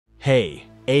Hey,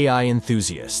 AI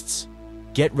enthusiasts!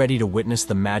 Get ready to witness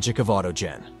the magic of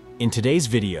AutoGEN. In today's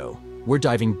video, we're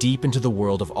diving deep into the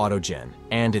world of AutoGEN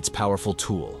and its powerful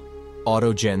tool,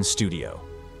 AutoGEN Studio.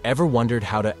 Ever wondered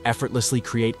how to effortlessly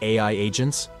create AI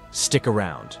agents? Stick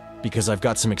around, because I've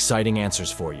got some exciting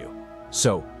answers for you.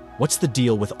 So, what's the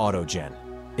deal with AutoGEN?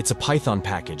 It's a Python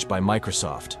package by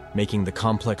Microsoft, making the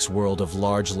complex world of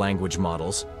large language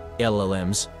models,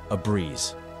 LLMs, a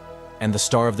breeze. And the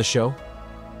star of the show?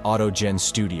 AutoGEN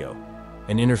Studio,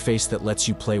 an interface that lets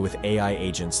you play with AI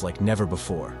agents like never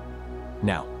before.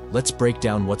 Now, let's break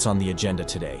down what's on the agenda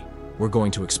today. We're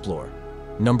going to explore.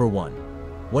 Number 1.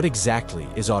 What exactly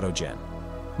is AutoGEN?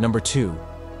 Number 2.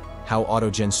 How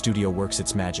AutoGEN Studio works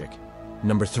its magic.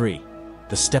 Number 3.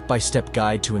 The step-by-step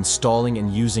guide to installing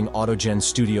and using AutoGEN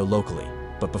Studio locally.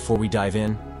 But before we dive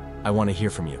in, I want to hear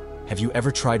from you. Have you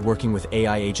ever tried working with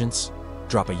AI agents?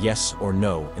 Drop a yes or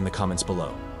no in the comments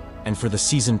below. And for the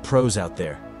seasoned pros out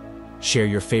there, share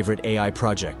your favorite AI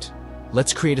project.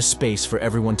 Let's create a space for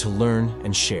everyone to learn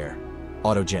and share.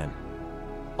 AutoGEN.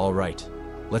 All right,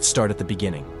 let's start at the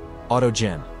beginning.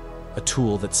 AutoGEN, a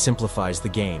tool that simplifies the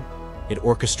game. It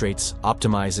orchestrates,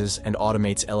 optimizes, and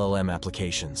automates LLM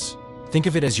applications. Think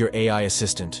of it as your AI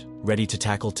assistant, ready to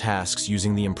tackle tasks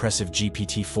using the impressive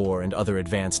GPT-4 and other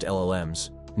advanced LLMs.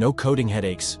 No coding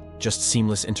headaches, just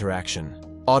seamless interaction.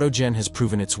 AutoGEN has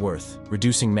proven its worth,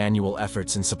 reducing manual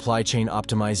efforts in supply chain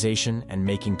optimization and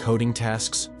making coding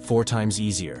tasks 4 times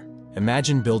easier.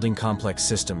 Imagine building complex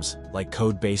systems like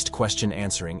code-based question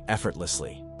answering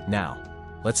effortlessly. Now,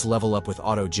 let's level up with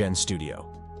AutoGEN Studio.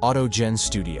 AutoGEN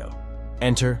Studio.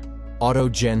 Enter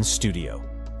AutoGEN Studio,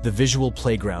 the visual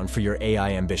playground for your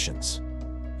AI ambitions.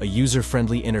 A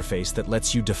user-friendly interface that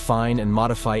lets you define and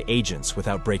modify agents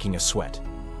without breaking a sweat.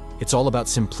 It's all about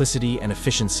simplicity and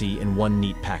efficiency in one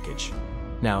neat package.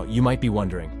 Now, you might be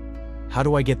wondering, how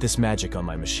do I get this magic on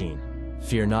my machine?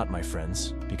 Fear not, my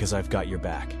friends, because I've got your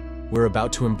back. We're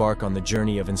about to embark on the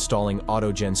journey of installing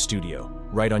AutoGEN Studio,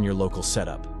 right on your local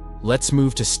setup. Let's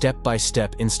move to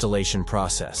step-by-step installation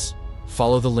process.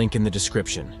 Follow the link in the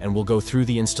description, and we'll go through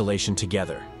the installation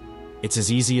together. It's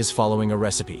as easy as following a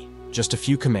recipe. Just a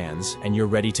few commands, and you're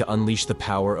ready to unleash the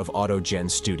power of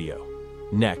AutoGEN Studio.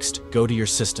 Next, go to your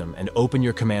system and open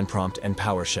your command prompt and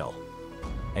PowerShell,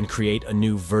 and create a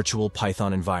new virtual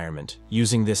Python environment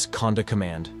using this conda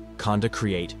command, conda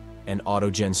create, and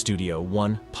AutoGEN Studio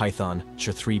 1 Python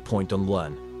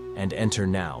 3.1, and enter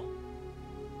now.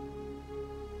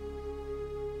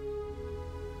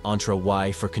 Entra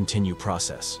Y for continue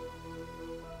process.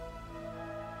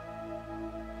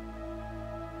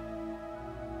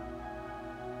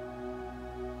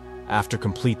 After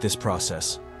complete this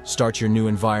process, start your new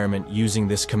environment using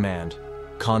this command,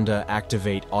 conda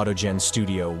activate AutoGEN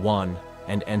Studio 1,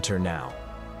 and enter now.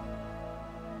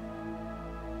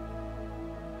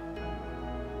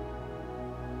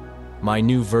 My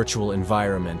new virtual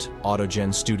environment,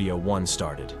 AutoGEN Studio 1,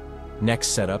 started. Next,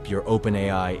 set up your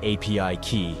OpenAI API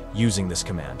key using this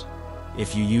command.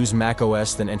 If you use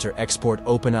macOS, then enter export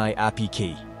OpenAI API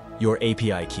key, your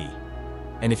API key.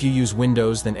 And if you use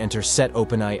Windows, then enter set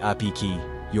OpenAI API key,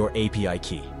 your API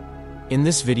key. In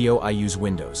this video, I use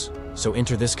Windows, so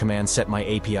enter this command, set my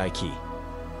API key.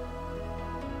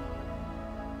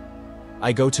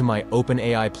 I go to my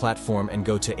OpenAI platform and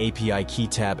go to API key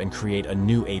tab and create a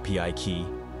new API key,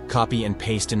 copy and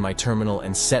paste in my terminal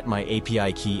and set my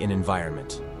API key in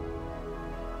environment.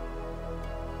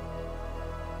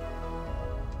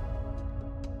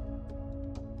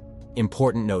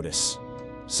 Important notice.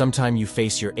 Sometime you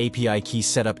face your API key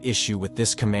setup issue with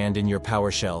this command in your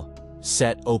PowerShell.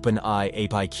 Set OpenAI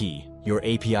API key, your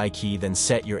API key, then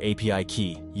set your API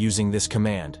key using this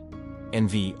command.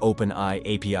 NV OpenAI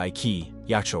API key,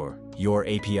 yakshor, your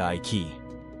API key.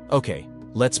 Okay,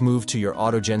 let's move to your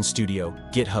AutoGEN Studio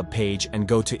GitHub page and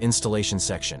go to installation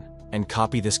section, and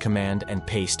copy this command and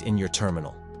paste in your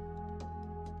terminal.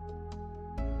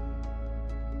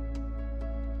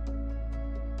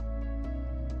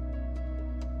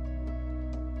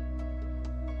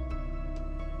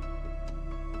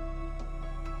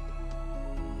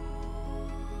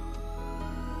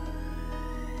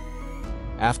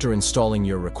 After installing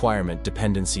your requirement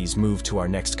dependencies, move to our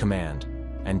next command,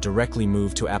 and directly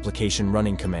move to application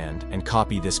running command and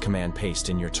copy this command paste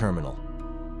in your terminal.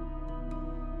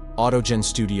 AutoGEN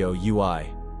Studio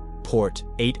UI, port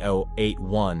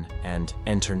 8081, and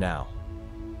enter now.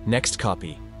 Next,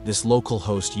 copy this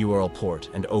localhost URL port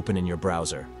and open in your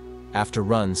browser. After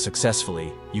run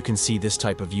successfully, you can see this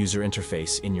type of user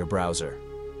interface in your browser.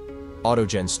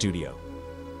 AutoGEN Studio.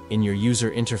 In your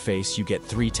user interface, you get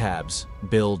 3 tabs: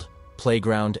 Build,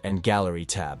 Playground, and Gallery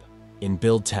tab. In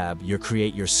Build tab, you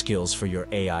create your skills for your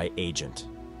AI agent.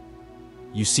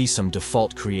 You see some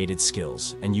default created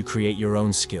skills, and you create your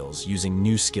own skills using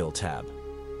New Skill tab.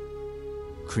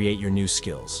 Create your new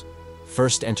skills.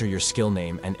 First, enter your skill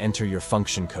name and enter your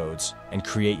function codes and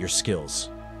create your skills.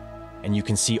 And you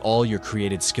can see all your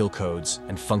created skill codes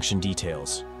and function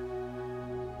details.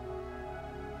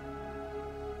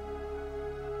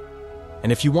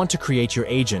 And if you want to create your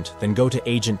agent, then go to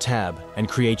Agent tab and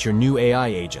create your new AI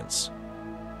agents.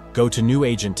 Go to New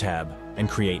Agent tab and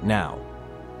create now.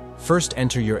 First,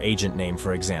 enter your agent name,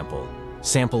 for example,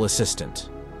 Sample Assistant.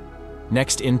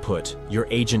 Next, input your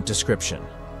agent description.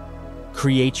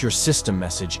 Create your system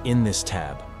message in this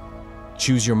tab.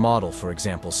 Choose your model, for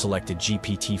example, selected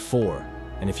GPT-4,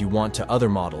 and if you want to other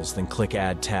models, then click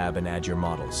Add tab and add your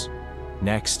models.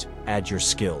 Next, add your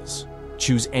skills.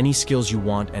 Choose any skills you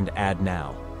want and add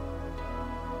now.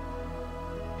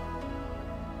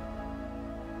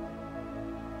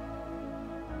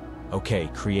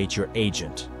 Okay, create your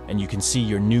agent, and you can see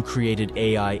your new created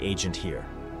AI agent here.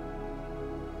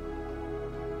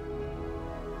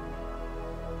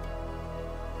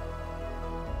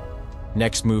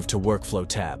 Next, move to Workflow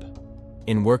tab.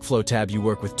 In Workflow tab, you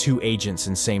work with two agents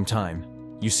in same time.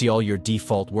 You see all your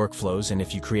default workflows, and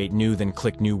if you create new, then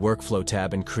click New Workflow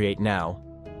tab and create now.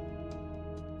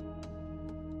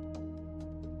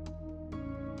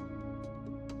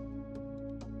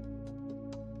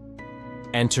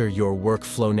 Enter your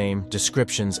workflow name,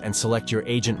 descriptions, and select your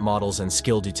agent models and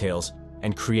skill details,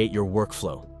 and create your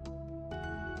workflow.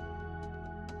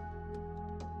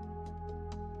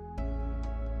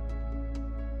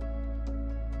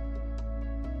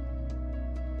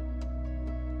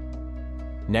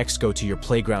 Next, go to your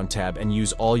Playground tab and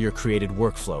use all your created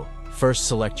workflow. First,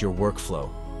 select your workflow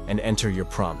and enter your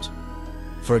prompt.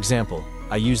 For example,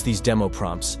 I use these demo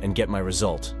prompts and get my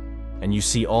result, and you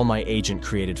see all my agent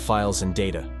created files and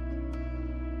data.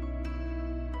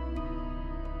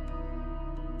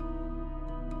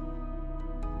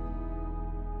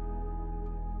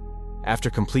 After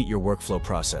complete your workflow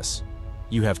process,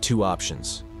 you have two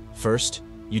options. First,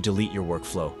 you delete your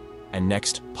workflow, and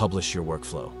next, publish your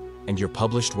workflow. And your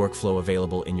published workflow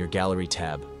available in your Gallery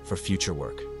tab for future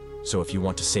work. So if you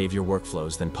want to save your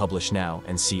workflows, then publish now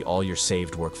and see all your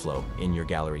saved workflow in your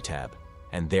Gallery tab.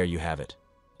 And there you have it.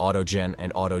 AutoGEN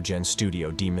and AutoGEN Studio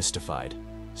demystified.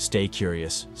 Stay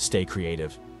curious, stay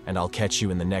creative, and I'll catch you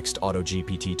in the next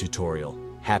AutoGPT tutorial.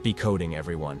 Happy coding,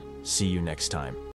 everyone. See you next time.